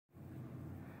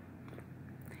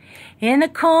In the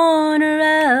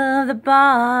corner of the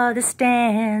bar there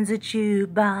stands a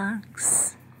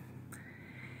jukebox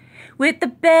with the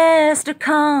best of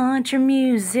country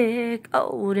music,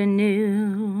 old and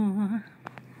new.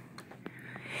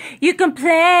 You can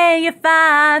play your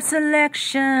 5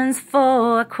 selections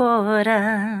for a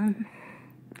quarter,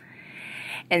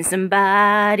 and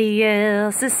somebody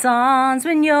else's songs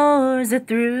when yours are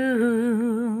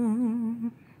through.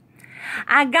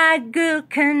 I got good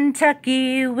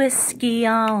Kentucky whiskey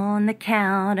on the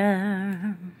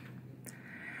counter,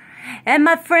 and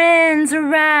my friends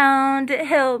around to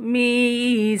help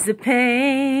me ease the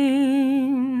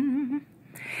pain,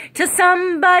 till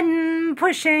some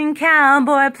button-pushing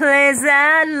cowboy plays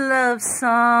that love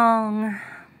song.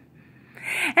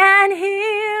 And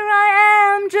here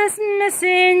I am just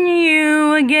missing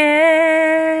you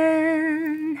again.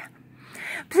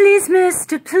 Please,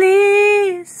 mister,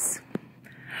 please,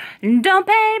 don't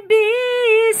pay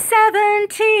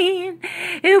B-17.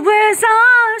 It was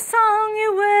our song,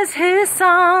 it was his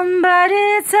song, but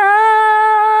it's over.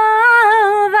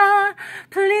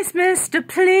 Please, mister,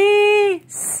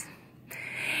 please,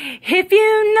 if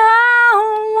you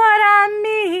know what I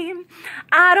mean,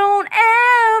 I don't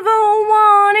ever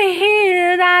want to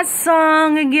hear that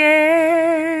song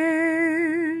again.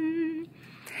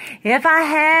 If I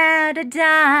had a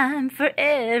dime for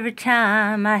every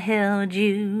time I held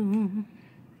you,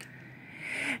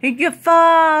 you're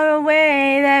far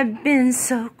away, they've been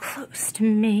so close to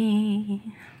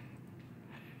me.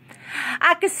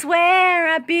 I could swear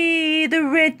I'd be the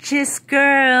richest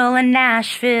girl in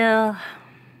Nashville,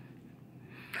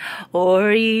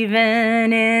 or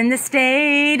even in the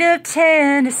state of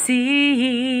Tennessee.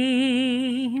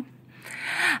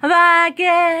 But I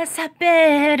guess I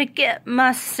better get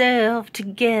myself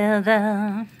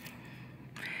together,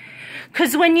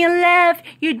 'cause when you left,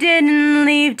 you didn't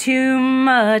leave too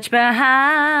much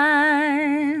behind.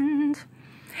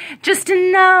 Just a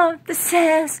note that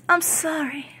says, I'm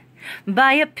sorry,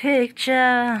 by a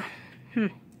picture,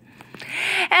 and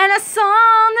a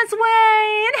song that's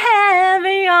weighing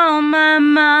heavy on my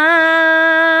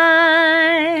mind.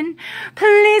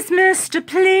 Please, mister,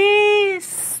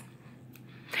 please,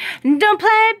 don't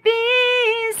play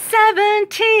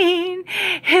B-17.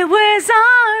 It was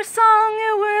our song,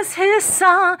 it was his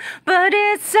song, but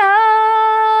it's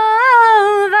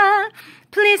over.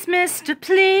 Please, mister,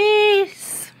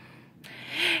 please,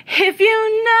 if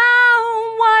you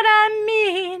know what I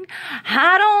mean,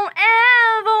 I don't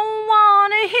ever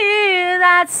want to hear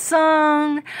that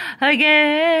song again.